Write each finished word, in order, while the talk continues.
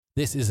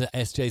This is a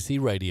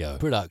SJC Radio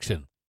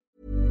production.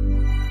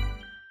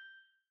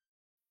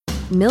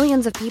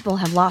 Millions of people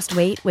have lost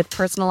weight with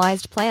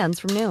personalized plans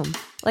from Noom.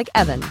 Like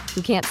Evan,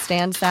 who can't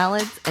stand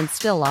salads and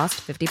still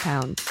lost 50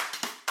 pounds.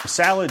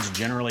 Salads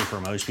generally for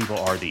most people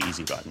are the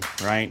easy button,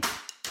 right?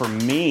 For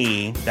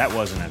me, that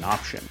wasn't an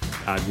option.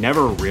 I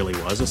never really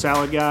was a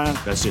salad guy.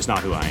 That's just not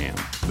who I am.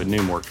 But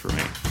Noom worked for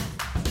me.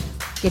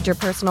 Get your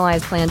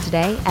personalized plan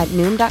today at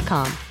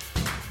Noom.com.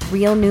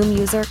 Real Noom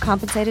user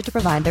compensated to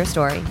provide their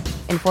story.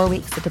 In 4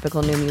 weeks, the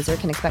typical Noom user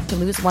can expect to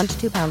lose 1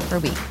 to 2 pounds per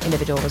week.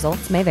 Individual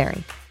results may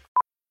vary.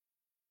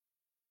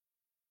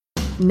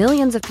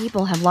 Millions of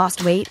people have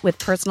lost weight with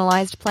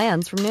personalized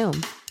plans from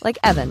Noom. Like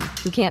Evan,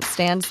 who can't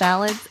stand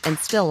salads and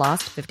still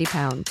lost 50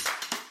 pounds.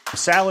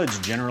 Salads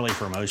generally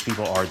for most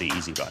people are the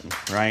easy button,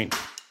 right?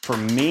 For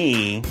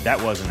me, that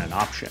wasn't an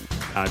option.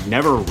 I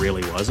never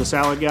really was a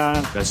salad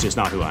guy. That's just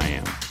not who I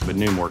am. But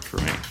Noom worked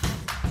for me.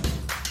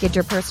 Get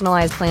your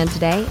personalized plan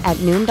today at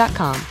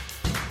Noom.com.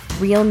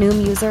 Real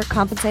Noom user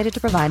compensated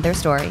to provide their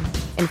story.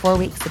 In 4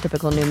 weeks, the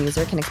typical Noom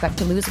user can expect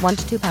to lose 1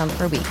 to 2 pounds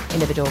per week.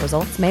 Individual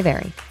results may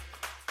vary.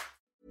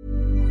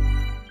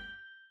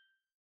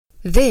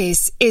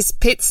 This is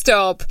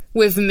Pitstop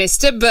with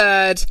Mr.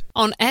 Bird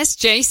on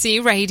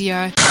SJC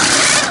Radio.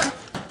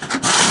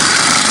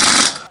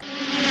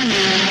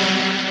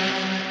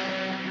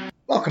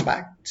 Welcome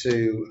back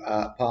to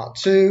part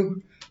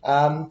two.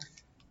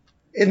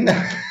 In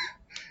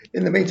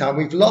the meantime,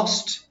 we've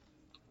lost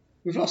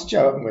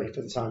Joe, haven't we,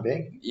 for the time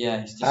being?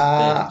 Yeah, he's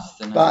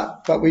just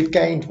but we've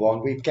gained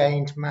one. We've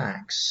gained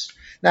Max.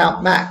 Now,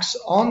 Max,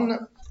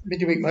 on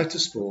Midweek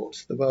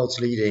Motorsport, the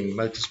world's leading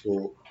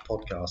motorsport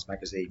podcast,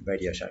 magazine,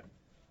 radio show,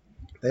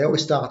 they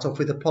always start off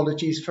with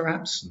apologies for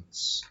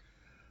absence.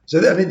 So,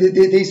 I mean,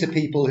 these are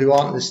people who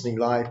aren't listening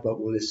live, but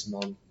will listen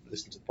to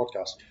the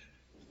podcast.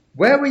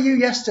 Where were you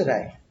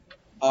yesterday?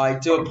 I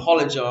do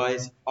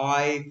apologise.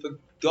 I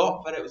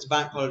forgot that it was a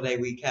bank holiday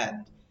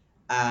weekend,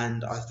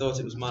 and I thought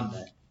it was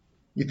Monday.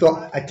 You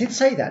thought, I did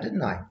say that,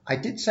 didn't I? I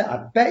did say, I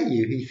bet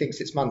you he thinks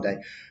it's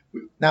Monday.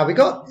 Now,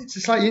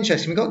 it's slightly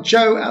interesting. We've got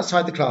Joe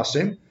outside the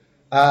classroom.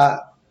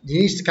 He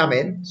needs to come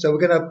in, so we're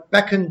going to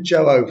beckon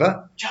Joe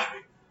over. Joe!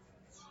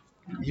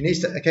 He needs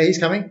to, okay, he's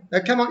coming. No,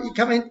 come on, you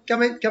come in.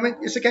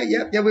 It's okay,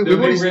 yeah. We're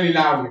really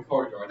loud in the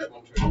corridor. I just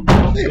want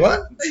to... There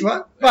you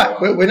are. Right,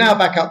 we're now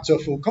back up to a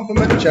full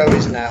complement. Joe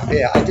is now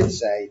here. I did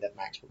say that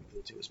Max probably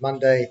thought it was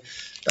Monday.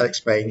 That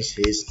explains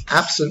his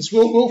absence.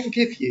 We'll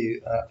forgive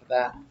you for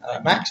that,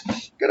 Max.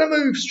 Going to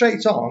move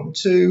straight on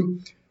to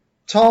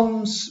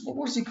Tom's,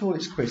 what does he call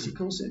his quiz? He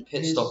calls it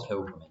Pitstop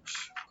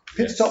Pilgrimage.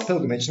 Pitstop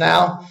Pilgrimage.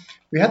 Now,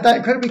 we had that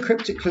incredibly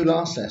cryptic clue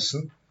last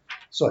lesson.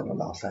 Sorry, not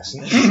last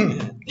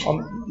lesson.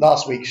 On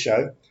last week's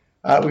show.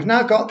 We've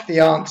now got the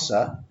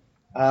answer.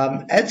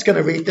 Ed's going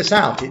to read this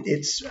out.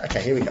 It's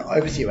okay, here we go.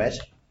 Over to you, Ed.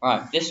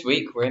 Right, this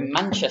week we're in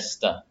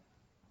Manchester.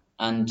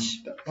 And...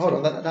 Hold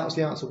on, that was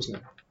the answer, wasn't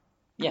it?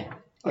 Yeah.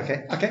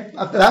 Okay. That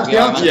was the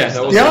answer. Yeah,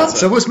 that was the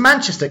answer was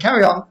Manchester.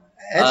 Carry on,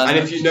 Ed. And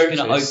if you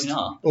noticed,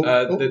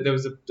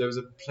 there was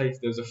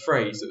a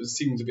phrase that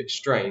seems a bit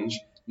strange.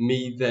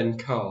 Me then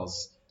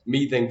cars.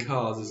 Me then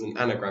cars is an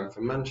anagram for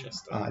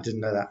Manchester. I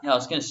didn't know that. Yeah, I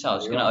was going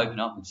to open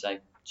up and say,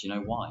 do you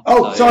know why?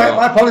 Oh, sorry,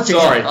 my apologies.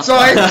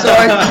 Sorry.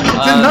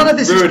 None of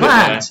this is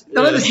planned.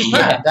 None of this is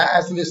planned,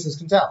 as the listeners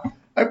can tell.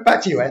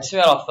 Back to you, Ed. So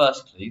we had our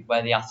first clue,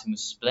 where the atom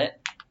was split.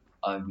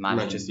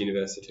 Manchester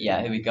University.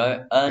 Yeah, here we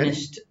go.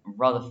 Ernest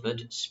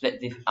Rutherford split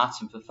the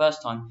atom for the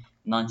first time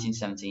in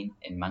 1917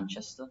 in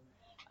Manchester.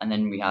 And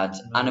then we had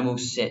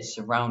animals sit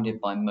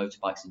surrounded by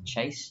motorbikes and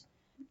chase.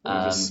 It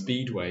was a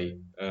speedway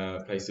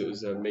place that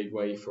was made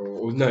way for,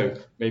 or no,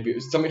 maybe it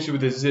was something to do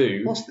with a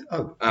zoo. What's the,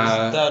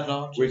 third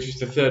largest. Which is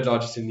the third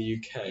largest in the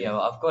UK. Yeah,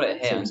 well, I've got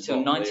it here.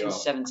 Until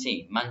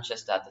 1917,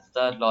 Manchester had the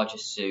third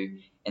largest zoo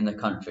in the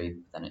country.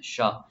 Then it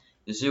shut.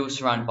 The zoo was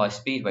surrounded by a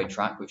speedway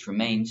track, which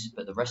remains,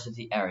 but the rest of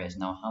the area is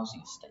now a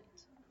housing estate.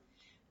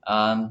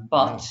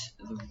 But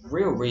the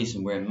real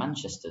reason we're in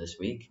Manchester this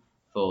week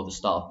for the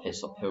start of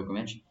Pitstop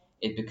Pilgrimage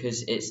is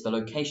because it's the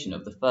location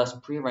of the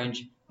first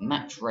pre-arranged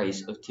match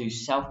race of two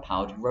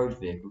self-powered road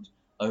vehicles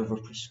over a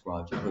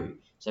prescribed route.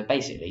 So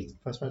basically,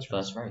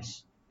 first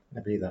race.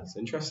 I believe that. That's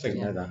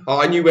interesting. I know that. Oh,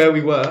 I knew where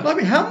we were. I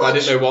mean, I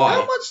didn't know why.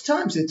 How much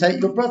time did it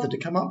take your brother to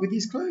come up with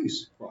these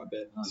clues? Quite a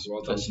bit.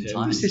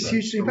 This is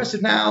hugely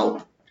impressive.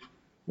 Now,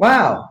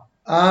 wow.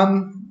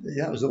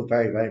 That was all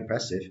very, very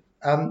impressive.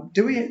 Ed,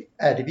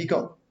 have you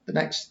got the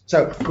next?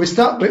 So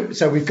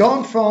we've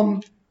gone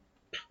from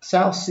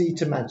Southsea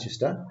to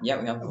Manchester.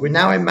 Yeah, we have. We're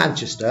now in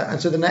Manchester, and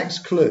so the next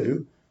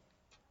clue.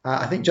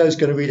 I think Joe's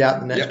going to read out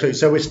the next clue.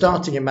 So we're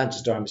starting in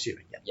Manchester, I'm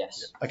assuming. Yeah.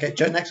 Yes. Okay,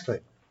 Joe, next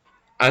clue.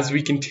 As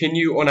we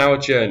continue on our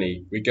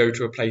journey, we go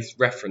to a place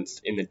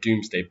referenced in the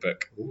Doomsday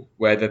Book,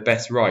 where the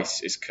best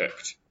rice is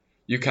cooked.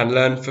 You can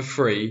learn for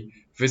free,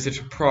 visit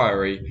a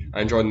priory,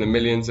 and join the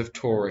millions of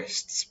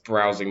tourists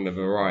browsing the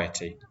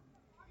variety.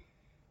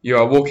 You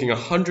are walking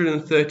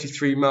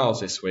 133 miles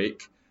this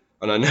week,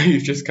 and I know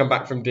you've just come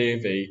back from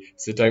D&V,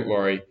 so don't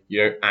worry,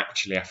 you don't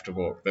actually have to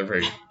walk the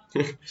route.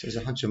 So it's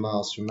 100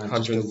 miles from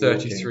Manchester.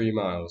 133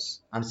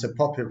 miles. And it's a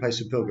popular place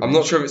for pilgrimage. I'm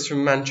not sure if it's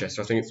from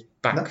Manchester. I think it's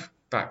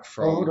back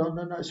from. Oh, hold on.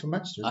 No, it's from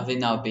Manchester. I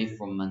think that would be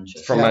from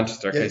Manchester. From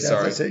Manchester, okay,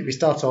 sorry. That's it. We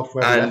start off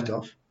where we left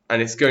off.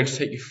 And it's going to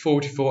take you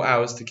 44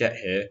 hours to get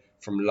here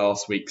from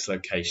last week's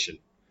location.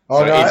 Oh,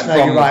 so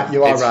no, you're right.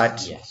 You are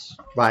right. Yes.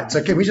 Right,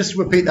 so can we just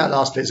repeat that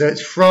last bit? So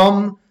it's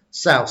from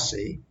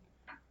Southsea.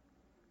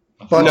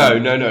 But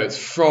no, it's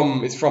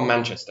from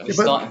Manchester. We're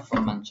starting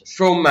from Manchester.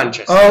 From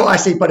Manchester. Oh, I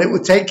see, but it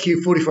would take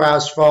you 44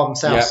 hours from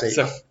Southsea.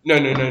 Yeah, so, no.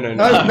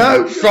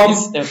 No.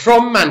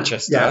 From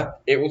Manchester, Yeah.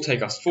 it will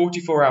take us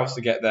 44 hours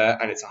to get there,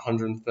 and it's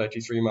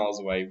 133 miles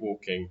away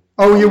walking.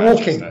 Oh, you're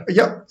Manchester. walking.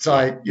 Yep,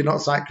 sorry, you're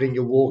not cycling,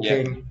 you're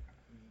walking.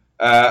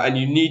 Yeah. And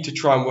you need to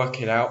try and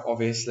work it out,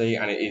 obviously,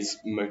 and it is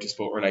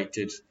motorsport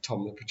related.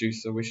 Tom, the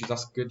producer, wishes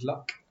us good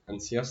luck.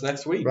 And see us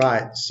next week.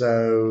 Right,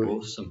 so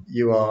Awesome.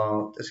 you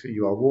are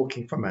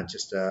walking from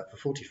Manchester for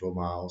 44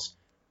 miles.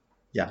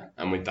 Yeah.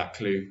 And with that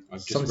clue I've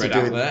just Something read to do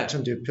out with, there.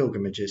 something to do with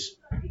pilgrimages.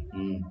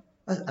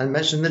 And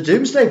mention the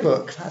Doomsday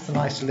Book. That's a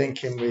nice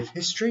link in with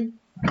history.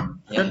 I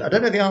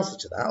don't know the answer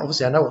to that.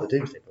 Obviously, I know what the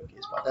Doomsday Book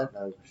is, but I don't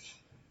know.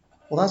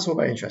 Well, that's all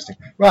very interesting.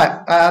 Right,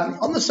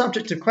 on the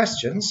subject of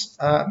questions,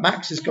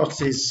 Max has got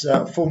his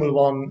Formula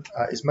One,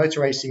 his motor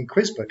racing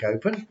quiz book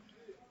open.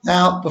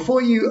 Now,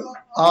 before you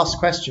ask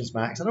questions,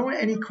 Max, I don't want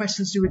any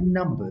questions to do with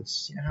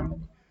numbers. You know how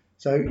many?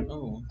 So,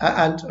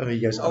 he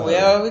goes. Oh,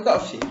 yeah, we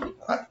got a few.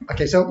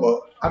 Okay,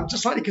 so I'm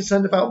just slightly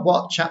concerned about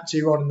what chapter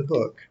you're on in the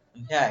book.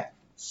 Okay,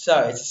 so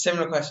it's a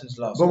similar question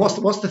to last. Well,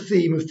 what's the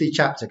theme of the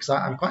chapter? Because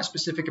I'm quite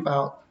specific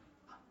about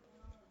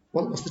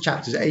what's the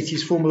chapter? Is it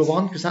 80s Formula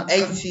One? Because that's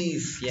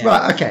 80s. Yeah.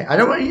 Right. Okay. I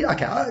don't want you.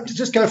 Okay. I'll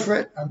just go for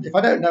it. And if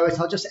I don't know it,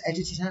 I'll just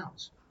edit it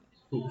out.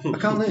 I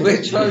can't lose.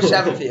 Which world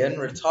champion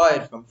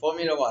retired from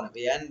Formula One at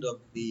the end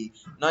of the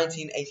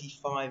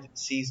 1985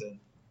 season?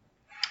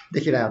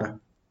 Niki Lauda.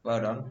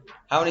 Well done.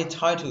 How many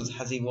titles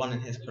has he won in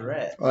his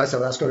career? All right, so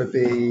that's got to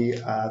be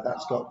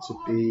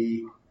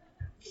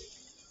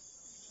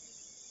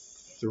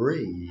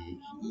 3.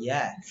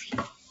 Yes.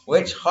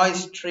 Which high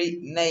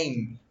street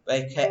name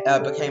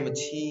became a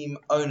team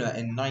owner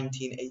in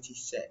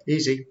 1986?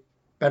 Easy.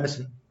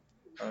 Benetton.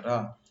 Well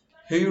done.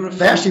 Who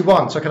They actually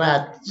won, so I'm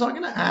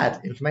going to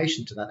add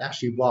information to that. They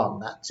actually won,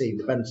 that team,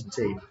 the Benetton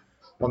team,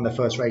 won their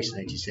first race in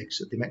 86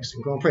 at the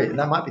Mexican Grand Prix. And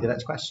that might be the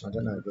next question, I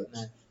don't know. But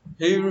No.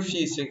 Who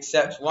refused to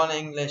accept one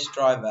English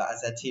driver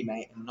as their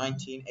teammate in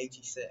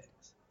 1986?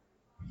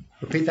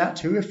 Repeat that.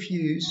 Who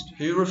refused?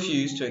 Who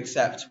refused to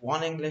accept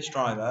one English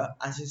driver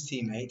as his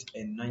teammate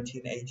in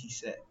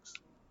 1986?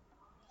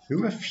 Who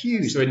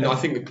refused? So I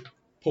think,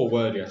 poor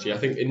wording actually, I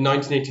think in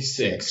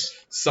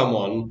 1986,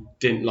 someone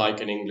didn't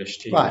like an English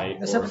teammate. Right,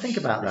 let's have a think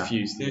about that.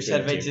 Refused Who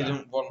said they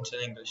didn't want an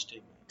English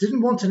teammate?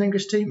 Didn't want an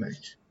English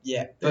teammate?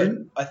 Yeah, but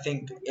I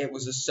think it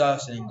was a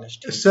certain English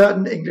A teammate.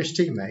 certain English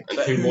teammate.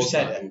 But Who who was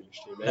said that it? English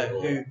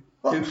teammate?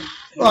 No,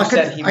 who I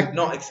said he would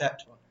not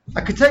accept one?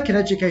 I could take an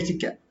educated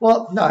guess.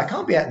 Well, no, it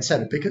can't be Ayrton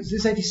Senna because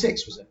it's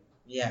 86, was it?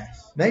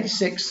 Yes. In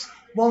 86,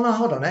 well, no,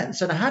 hold on. Ayrton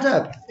Senna had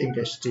an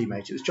English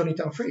teammate. It was Johnny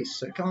Dumfries,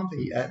 so it can't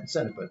be Ayrton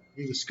Senna, but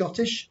he was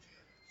Scottish.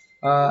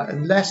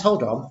 Unless,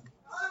 hold on,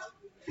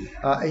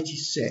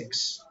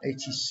 86.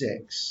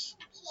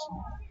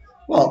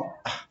 Well,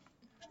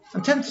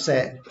 I'm tempted to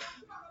say it.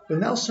 But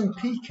Nelson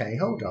Piquet,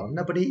 hold on.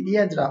 No, but he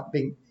ended up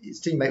being,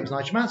 his teammate was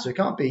Nigel Mansell. It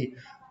can't be,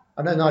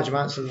 I know Nigel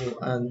Mansell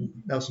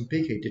and Nelson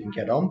Piquet didn't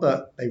get on,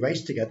 but they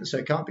raced together, so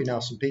it can't be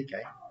Nelson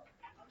Piquet.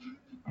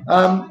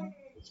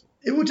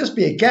 It would just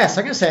be a guess.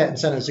 I'm going to say Ayrton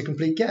Senna is a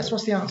complete guess.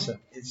 What's the answer?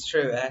 It's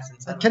true, Ayrton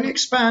Senna. Can you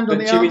expand on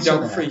But the Jimmy answer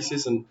Dumfries there?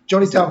 isn't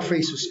Johnny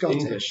Dumfries was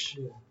Scottish. English.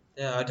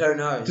 Yeah, I don't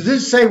know. Does it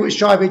say which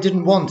driver he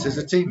didn't want as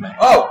a teammate?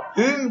 Oh,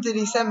 whom did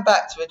he send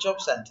back to a job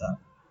centre?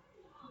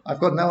 I've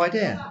got no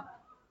idea.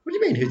 What do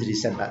you mean, who did he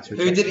send back to a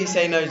Who job did he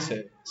say no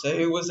to? So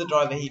who was the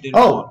driver he didn't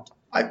Oh,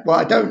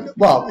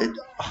 want?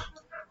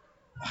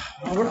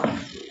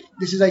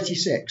 This is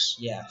 86.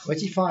 Yeah.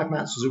 85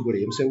 Mansell's at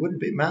Williams, so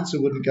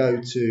Mansell wouldn't go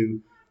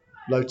to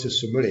Lotus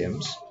from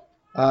Williams.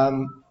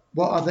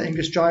 What other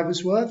English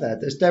drivers were there?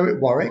 There's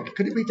Derek Warwick.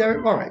 Could it be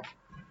Derek Warwick?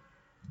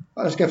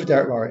 Oh, let's go for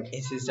Derek Warwick.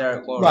 It is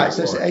Derek Warwick. Right,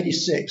 so it's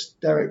 86.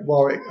 Derek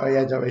Warwick, he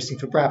ended up racing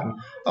for Brabham.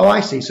 Oh, I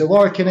see. So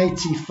Warwick in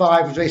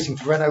 85 was racing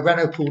for Renault.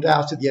 Renault pulled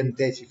out at the end of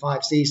the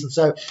 85 season,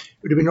 so it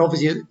would have been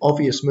an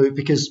obvious move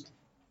because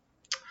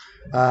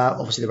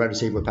obviously the Renault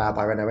team were powered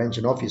by Renault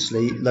engine.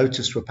 Obviously,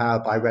 Lotus were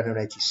powered by Renault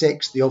in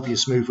 86. The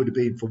obvious move would have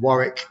been for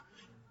Warwick,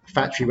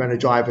 factory Renault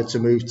driver, to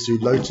move to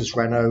Lotus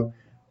Renault,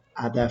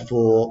 and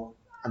therefore...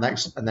 And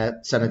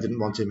that Senna didn't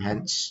want him,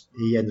 hence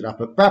he ended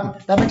up at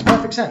Brabham. That makes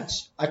perfect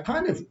sense. I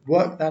kind of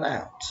worked that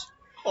out.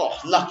 Oh,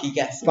 lucky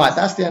guess. Right,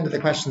 that's the end of the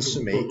questions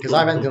for me, because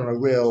I've ended on a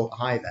real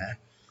high there.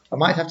 I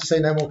might have to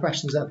say no more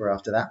questions ever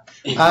after that.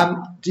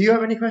 Do you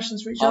have any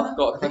questions for each other? I've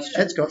got a question.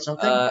 Ed's got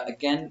something.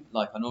 Again,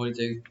 like I normally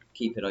do,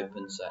 keep it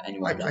open so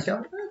anyone Okay,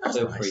 can that's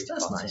feel nice. free to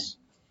That's cut nice. in.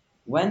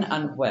 When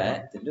and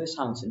where did Lewis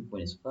Hamilton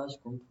win his first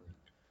Grand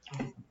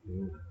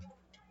Prix?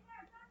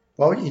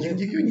 Well, you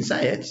can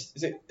say it.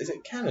 Is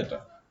it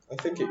Canada? I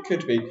think it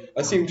could be.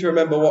 I seem to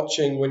remember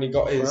watching when he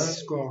got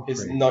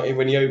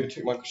when he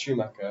overtook Michael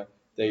Schumacher.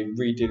 They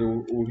redid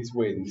all his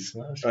wins.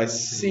 And I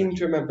seem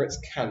to remember it's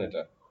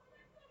Canada.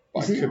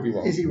 But I could be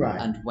wrong. Is he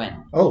right? And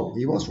when? Oh,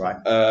 he was right.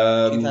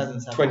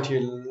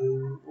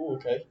 2007. Oh,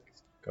 okay.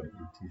 Got it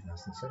in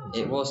 2007.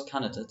 It was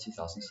Canada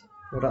 2007.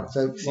 Well done.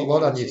 So, well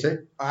done, you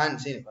two. I hadn't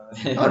seen it.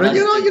 Oh, no,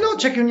 you're not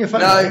checking on your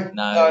phone.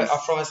 No, I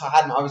promise I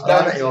hadn't. I was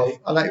going to.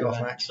 I'll let you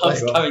off, Max. I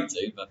was going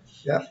to, but...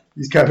 Yeah,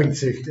 he's going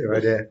to. Dear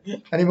idea.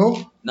 Any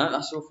more? No,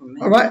 that's all from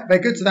me. All right,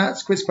 very good. So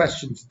that's quiz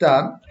questions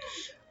done.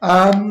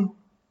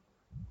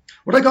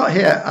 What I got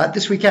here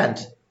this weekend,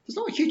 there's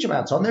not a huge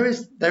amount on. There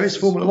is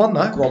Formula One,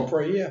 though. Grand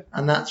Prix, yeah.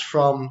 And that's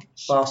from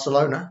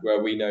Barcelona.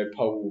 Where we know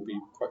pole will be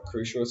quite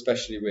crucial,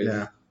 especially with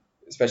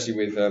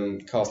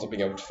cars not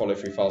being able to follow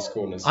through fast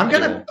corners. I'm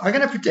gonna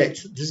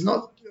predict. This is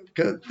not.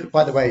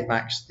 By the way,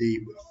 Max,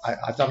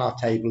 I've done our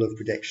table of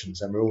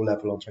predictions, and we're all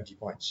level on 20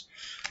 points.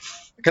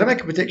 I'm going to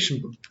make a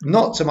prediction,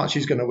 not so much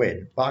who's going to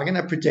win, but I'm going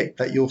to predict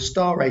that your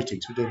star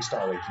ratings, we're doing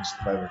star ratings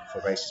at the moment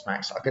for races,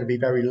 Max, are going to be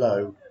very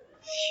low.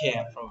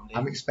 Yeah, probably.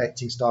 I'm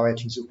expecting star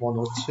ratings of 1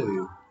 or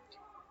 2.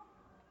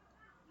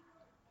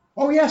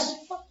 Oh, yes.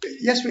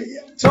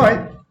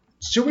 Sorry.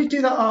 Should we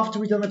do that after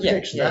we've done the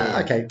prediction?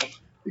 Yeah. Okay.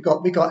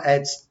 We got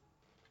Ed's.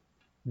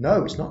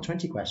 No, it's not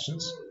 20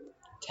 questions.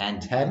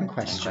 10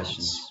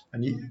 questions.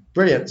 And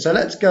brilliant. So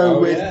let's go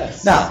with...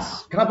 Yes. Now,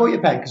 can I borrow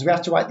your pen? Because we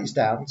have to write these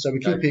down. So we're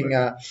keeping...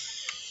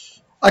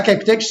 okay,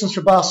 predictions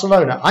for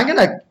Barcelona. I'm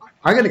gonna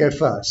go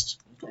first.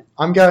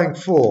 I'm going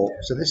for...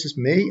 So this is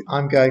me.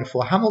 I'm going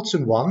for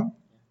Hamilton 1.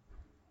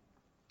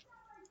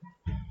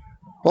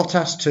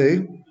 Bottas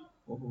 2.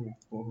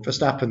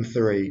 Verstappen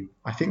 3.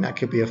 I think that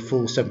could be a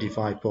full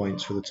 75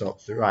 points for the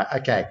top 3. Right,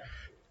 okay.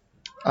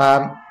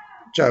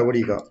 Joe, what do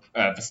you got?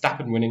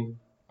 Verstappen winning.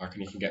 I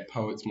reckon he can get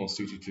pole. It's more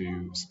suited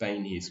to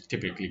Spain. He's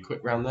typically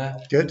quick round there.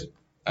 Good.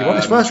 He won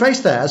his first race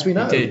there, as we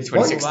know. He did,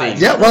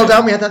 2016. Yeah, well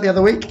done. We had that the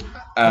other week.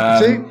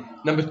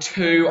 Number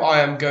 2,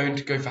 I am going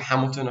to go for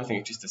Hamilton. I think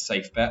it's just a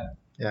safe bet.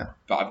 Yeah.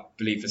 But I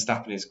believe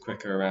Verstappen is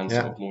quicker around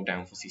sort of more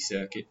downforcey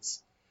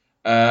circuits.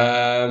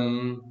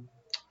 And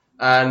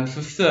for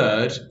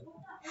 3rd,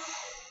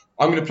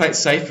 I'm going to play it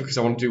safe because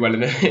I want to do well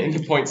in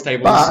the points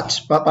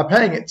tables. But by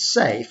playing it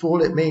safe,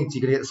 all it means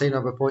you're going to get the same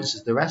number of points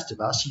as the rest of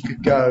us. You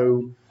could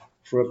go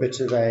for a bit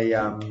of a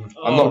I'm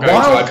not going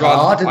wild to.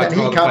 card, and then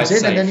he comes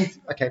in, and then he...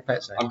 Okay, play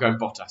it safe. I'm going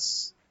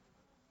Bottas.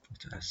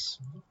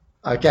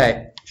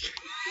 Okay.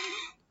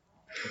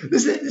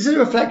 This is a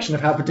reflection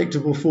of how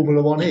predictable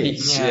Formula One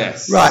is.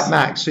 Yes. Right,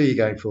 Max, who are you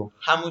going for?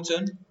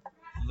 Hamilton,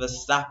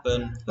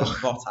 Verstappen,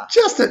 Bottas.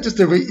 It's just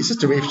a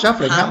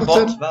reshuffling.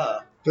 Hamilton,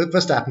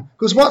 Verstappen.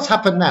 Because what's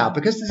happened now,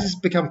 because this has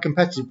become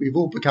competitive, we've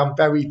all become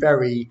very,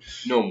 very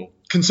normal,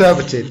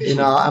 conservative in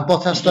our... And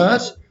Bottas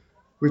 3rd?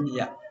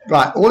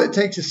 Right, all it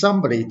takes is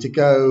somebody to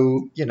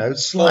go,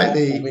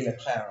 slightly...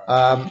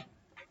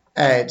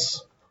 Ed...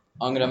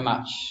 I'm going to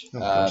match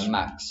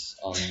Max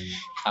on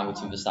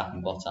Hamilton,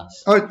 Verstappen,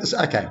 Bottas. Oh,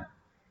 okay.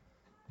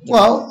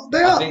 Well,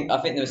 they are... I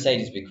think the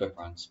Mercedes will be quick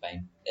around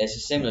Spain. It's a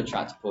similar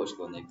track to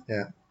Portugal, and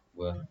they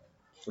were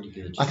pretty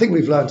good. I think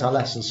we've learned our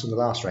lessons from the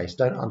last race.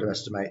 Don't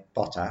underestimate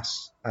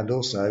Bottas. And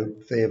also,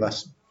 3 of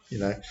us,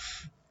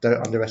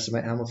 don't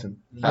underestimate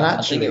Hamilton. And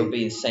actually, I think it will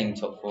be the same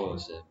top 4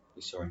 as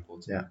we saw in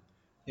Portugal. Yeah.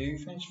 Who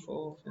finished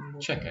 4th?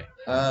 Checo.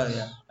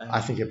 Yeah.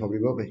 I think it probably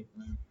will be.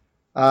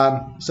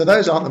 So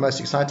those aren't the most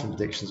exciting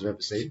predictions I've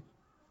ever seen.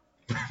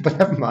 But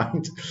never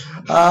mind.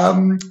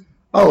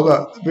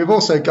 Look, we've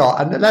also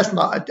got, and let's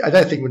not, I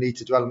don't think we need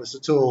to dwell on this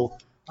at all.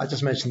 I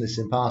just mentioned this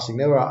in passing.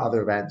 There are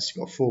other events.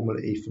 You've got Formula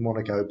E for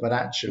Monaco, but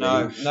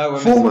actually,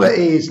 Formula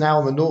E is now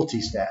on the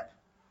naughty step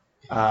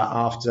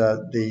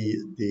after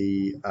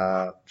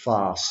the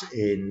farce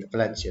in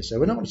Valencia. So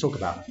we're not going to talk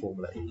about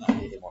Formula E in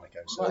Monaco.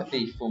 So.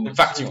 In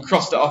fact, you've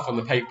crossed it off on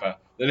the paper.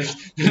 The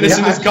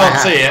listeners can't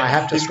see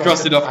it. You've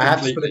crossed it off completely. I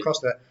have to put it across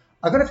there.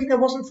 I've got to think there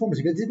wasn't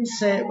Formula E. It didn't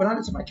say it when I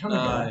looked at my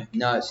calendar.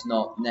 No, it's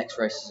not. Next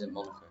race is in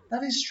Monaco.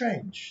 That is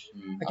strange.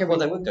 Okay, well,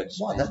 they would go to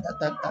Spain.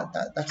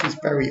 That is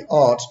very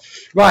odd.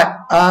 Right.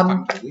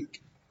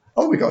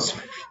 We got some.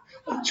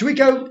 Should we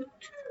go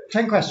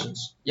 10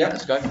 questions? Yeah,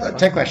 let's go.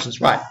 10 questions.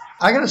 Right.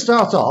 I'm going to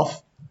start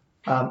off.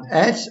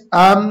 Ed,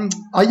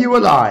 are you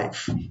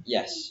alive?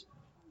 Yes.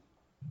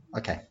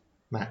 Okay.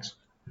 Max.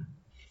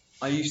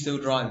 Are you still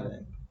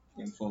driving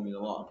in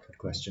Formula 1? Good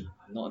question.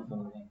 I'm not in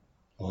Formula 1.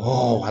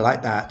 Oh, I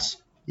like that.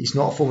 He's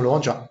not a Formula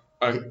 1 driver.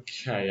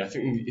 Okay, I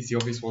think it's the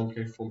obvious one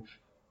to go for.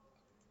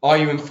 Are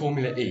you in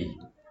Formula E?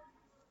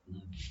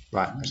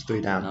 Right, that's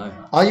 3 down. No.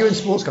 Are you in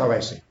sports car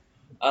racing?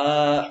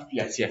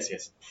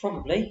 Yes.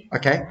 Probably.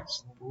 Okay.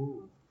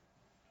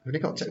 We've only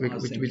got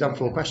we've done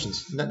 4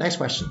 questions. Next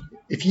question.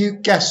 If you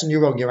guess and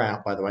you're wrong, you're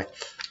out, by the way.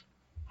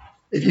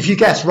 If you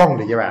guess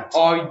wrongly, you're out.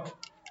 Are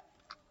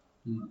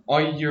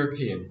you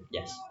European?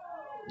 Yes.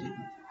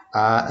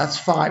 That's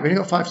 5. We've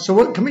only got 5. So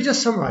what, can we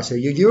just summarise here?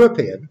 You're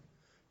European,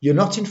 you're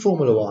not in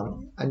Formula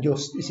 1, and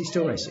is he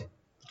still racing?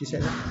 Did you say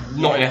that?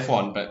 Not in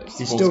F1, but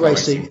he's still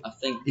racing. I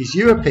think he's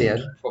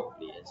European.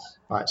 Probably is.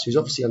 Right, so he's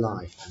obviously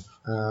alive.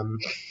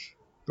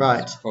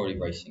 Right. He's probably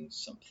racing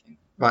something.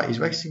 Right, he's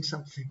racing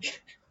something.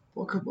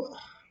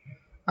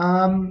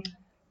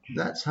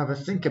 Let's have a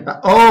think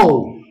about.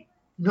 Oh,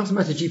 you're not a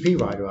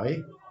MotoGP rider, are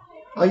you?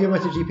 Are you a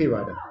MotoGP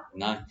rider?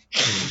 No.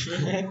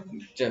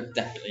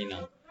 Definitely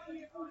not.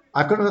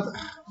 I've got another.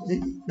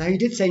 Now, he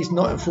did say he's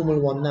not in Formula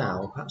One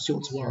now. Perhaps you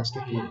ought to ask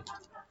if he.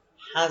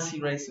 Has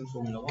he raced in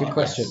Formula 1? Good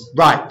question.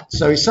 Right,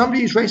 so he's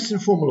somebody who's raced in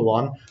Formula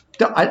One.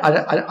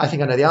 I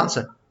think I know the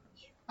answer.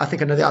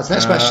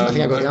 Next question. I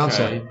think I got the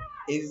answer.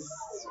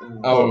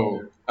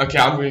 Okay.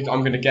 I'm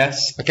going to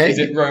guess. Okay. Is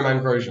it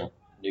Romain Grosjean?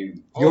 No.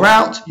 You're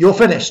out. You're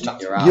finished.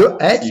 You're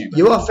out. Ed,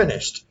 you are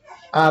finished.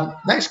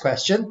 Next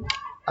question.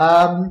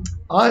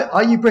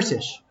 Are you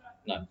British?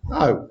 No.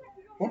 Oh.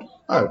 What?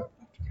 Oh.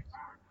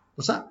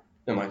 What's that?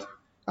 Never mind.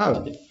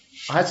 Oh.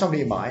 I had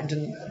somebody in mind,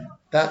 and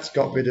that's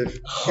got rid of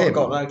him. I've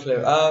got no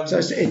clue. So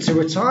it's a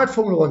retired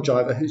Formula One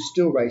driver who's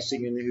still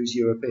racing and who's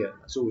European.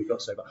 That's all we've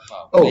got so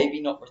far. Well,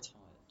 maybe not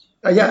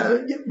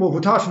retired. Well,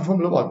 retired from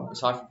Formula One.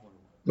 Retired from Formula 1.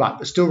 Right,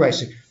 but still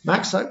racing.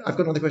 Max, I've got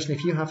another question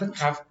if you haven't.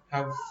 Have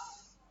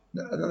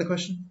Another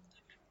question?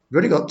 We've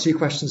only got 2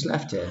 questions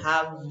left here.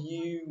 Have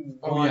you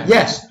won? yeah.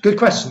 Yes, good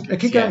question.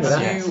 Keep going with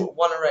that. Have you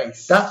won a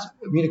race? That's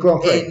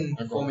Grand Prix.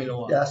 in Formula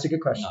 1? Yeah, that's a good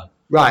question. No.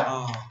 Right.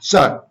 Oh.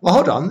 So, well,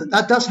 hold on.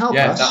 That does help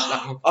us.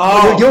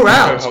 Oh, You're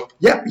out.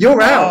 Yep,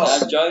 you're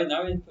out. Joe,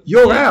 no.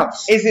 You're out.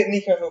 Is it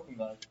Nico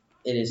Hülkenberg?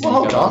 It is.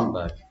 Well, Nico hold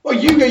on. Hülkenberg. Well,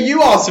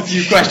 you asked a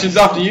few questions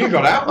after you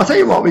got out. I'll tell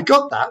you what, we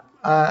got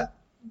that.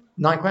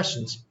 9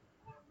 questions.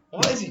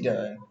 What is he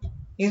doing?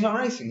 He's not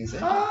racing, is he?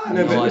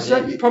 No, but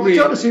He's probably-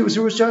 he was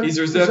a reserve, He's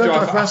a reserve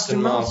driver for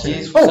Aston Martin.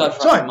 He's Oh, reserved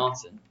for sorry. Aston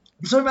Martin.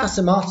 Sorry about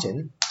Aston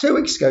Martin. 2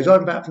 weeks ago,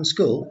 driving back from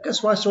school,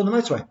 guess what I saw on the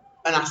motorway?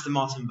 An Aston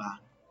Martin van.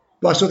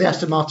 Well, I saw the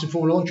Aston Martin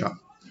Formula 1 truck.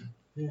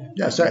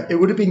 Yeah, so it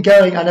would have been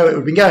going. I know it would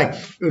have been going.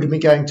 It would have been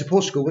going to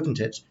Portugal,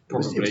 wouldn't it? It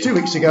was Probably. 2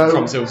 weeks ago.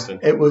 From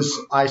Silverstone. It was.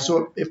 I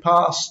saw it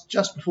pass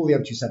just before the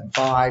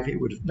M275. It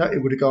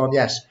would have gone.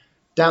 Yes,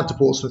 down to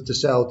Portsmouth to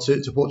sell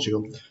to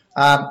Portugal.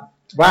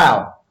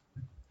 Wow,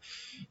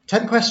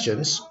 10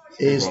 questions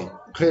is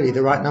clearly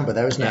the right number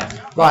there, isn't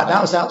it? Right,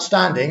 that was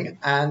outstanding.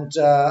 And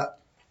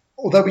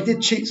although we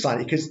did cheat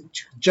slightly because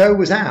Joe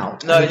was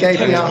out. No, and it he gave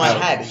came the to my answer.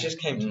 head. It just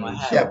came to my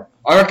head. Yeah.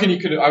 I reckon you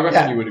could. I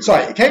reckon you would have.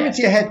 Sorry, it came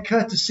into your head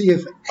courtesy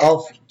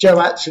of Joe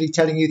actually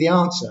telling you the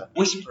answer.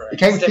 Whispering. It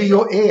came through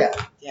your ear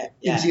Yeah.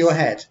 into your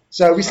head.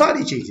 So we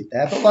slightly cheated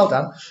there, but well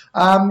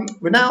done.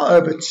 We're now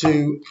over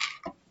to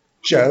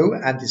Joe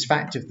and his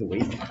fact of the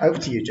week. Over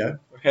to you, Joe.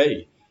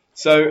 Okay.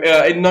 So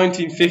in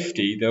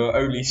 1950, there were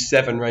only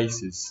 7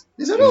 races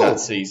Is it in all? that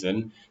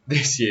season.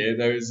 This year,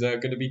 there is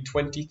going to be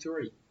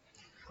 23.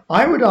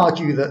 I would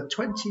argue that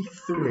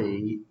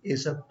 23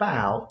 is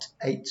about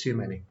 8 too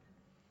many.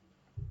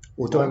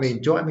 Or do I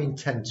mean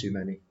 10 too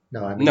many?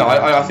 No, I mean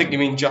I think you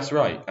mean just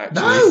right.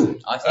 Actually. No!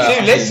 I think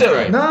Too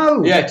little.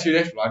 No! Yeah, too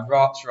little. I'd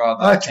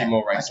rather 2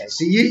 more races. Okay,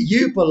 so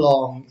you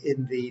belong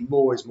in the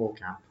more is more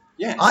camp.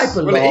 Yes. I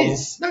belong. Well, it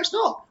is. No, it's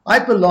not. I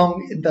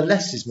belong in the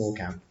less is more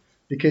camp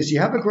because you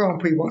have a Grand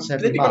Prix once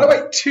every Then you've month. got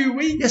to wait 2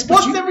 weeks. Yes, but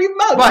once every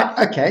month.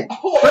 Right, okay.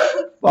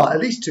 Well, at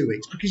least 2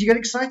 weeks because you get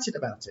excited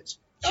about it.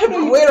 Yeah,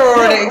 but we're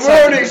already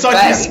excited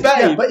to Spain.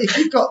 Yeah, but if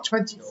you've got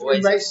 23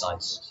 Always races,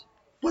 excited.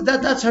 well,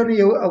 that's only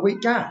a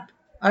week gap.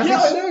 And Yeah,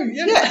 it's- I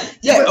know.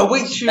 Yeah, a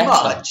week too Better.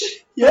 much.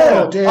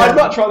 Oh, dear. I'd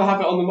much rather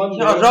have it on the Monday.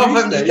 No, I'd or rather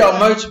them Tuesday. just get on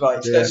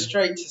motorbike to Yeah. go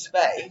straight to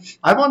Spain.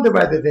 I wonder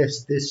whether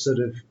this sort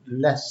of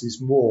less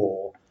is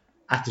more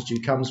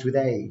attitude comes with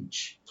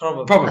age.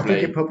 Probably. I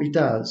think it probably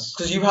does.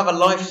 Because you have a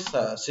life,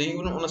 sir, so you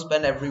wouldn't want to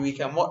spend every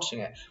weekend watching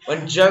it.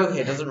 When Joe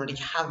here doesn't really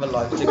have a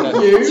life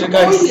to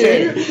go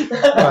see.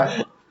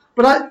 Right.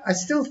 But I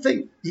still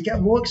think you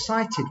get more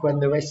excited when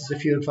the races are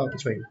few and far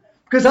between.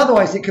 Because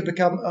otherwise it could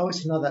become,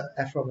 it's another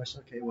F1 race,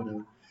 okay,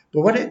 whatever.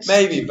 But when it's...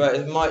 Maybe, but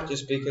it might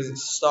just be because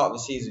it's the start of the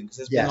season. Because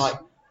there's been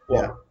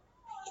Yes.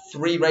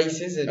 3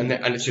 races in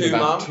And it's 2 been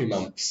about months. 2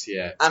 months,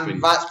 yeah.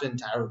 And that's been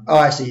terrible. Oh,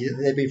 I see.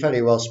 They've been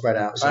fairly well spread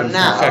out. So And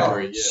now,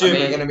 February, yeah. soon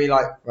they're going to be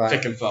like right.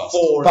 Thick and fast.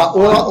 4. But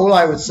all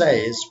I would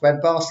say is when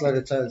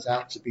Barcelona turns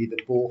out to be the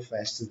bore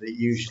fest that it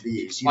usually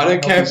is, you I might don't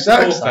not care be if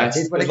so it's excited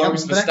fest, when as it long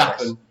comes as to the next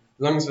race. Verstappen, as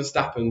long as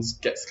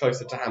Verstappen gets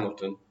closer to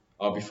Hamilton,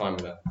 I'll be fine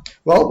with that.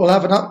 Well, we'll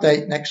have an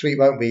update next week,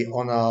 won't we,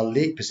 on our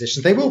league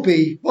positions. They will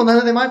be, well, no,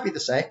 they might be the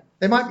same.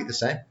 They might be the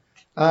same.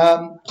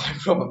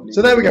 Probably.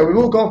 So there we go. We've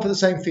all gone for the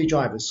same 3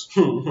 drivers. I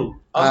was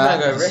going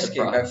to go risky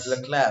and go surprise. for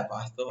Leclerc, but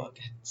I thought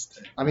against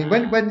it. I mean,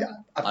 when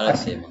I don't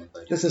see him on the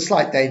podium. there's a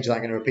slight danger that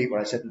I'm going to repeat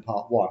what I said in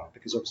part 1,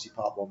 because obviously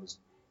part 1 was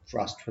for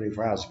us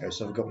 24 hours ago,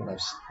 so I've forgotten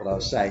what I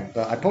was saying.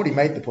 But I probably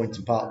made the point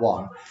in part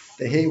 1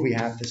 that here we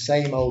have the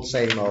same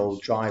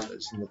old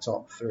drivers in the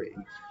top 3,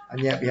 and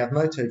yet we have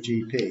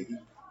MotoGP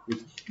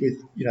with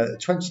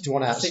 20 to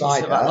 1 I think you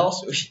said that outsider.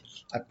 last week.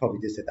 I probably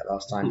did say that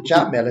last time.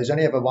 Jack Miller's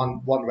only ever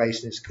won 1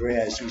 race in his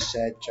career, as you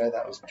said, Joe.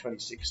 That was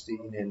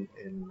 2016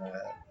 in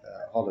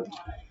Holland.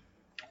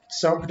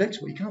 So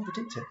unpredictable. You can't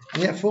predict it.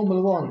 And yet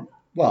Formula 1,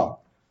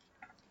 well,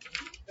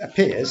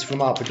 appears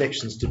from our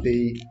predictions to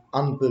be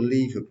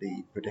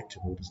unbelievably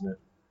predictable, doesn't it?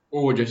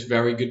 Or just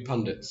very good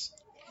pundits.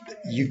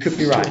 You could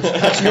be right.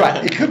 Actually, you're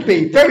right. It could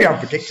be very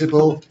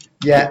unpredictable,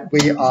 yet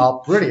we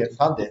are brilliant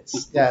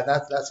pundits. Yeah,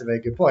 that's a very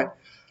good point.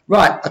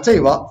 Right, I'll tell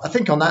you what, I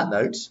think on that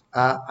note,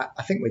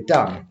 I think we're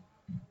done.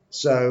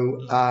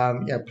 So,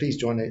 please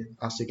join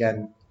us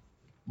again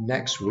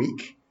next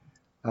week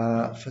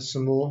for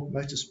some more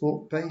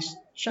motorsport-based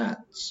chat.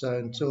 So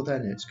until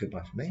then, it's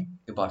goodbye from me.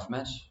 Goodbye from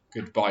us.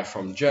 Goodbye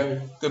from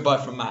Joe.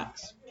 Goodbye from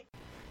Max.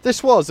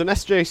 This was an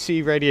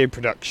SJC radio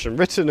production,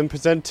 written and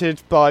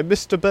presented by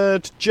Mr.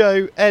 Bird,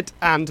 Joe, Ed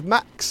and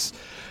Max.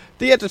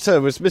 The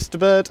editor was Mr.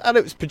 Bird and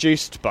it was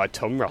produced by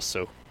Tom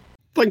Russell.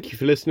 Thank you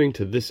for listening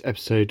to this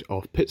episode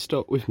of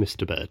Pitstop with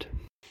Mr. Bird.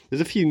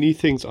 There's a few new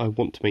things I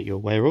want to make you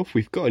aware of.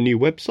 We've got a new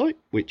website,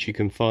 which you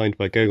can find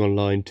by going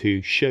online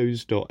to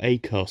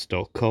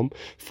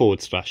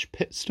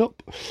shows.acast.com/pitstop,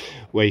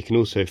 where you can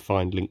also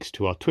find links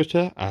to our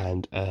Twitter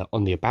and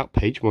on the About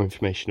page, more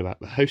information about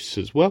the hosts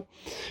as well.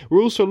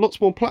 We're also on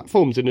lots more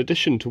platforms in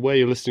addition to where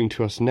you're listening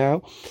to us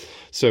now.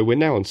 So we're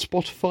now on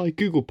Spotify,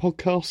 Google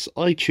Podcasts,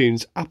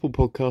 iTunes, Apple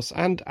Podcasts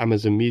and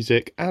Amazon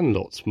Music and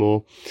lots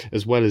more,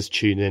 as well as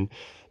TuneIn,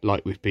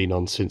 like we've been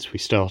on since we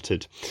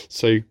started.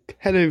 So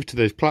head over to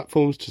those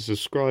platforms to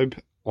subscribe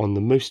on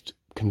the most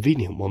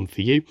convenient one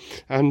for you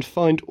and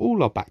find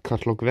all our back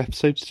catalogue of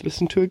episodes to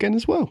listen to again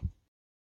as well.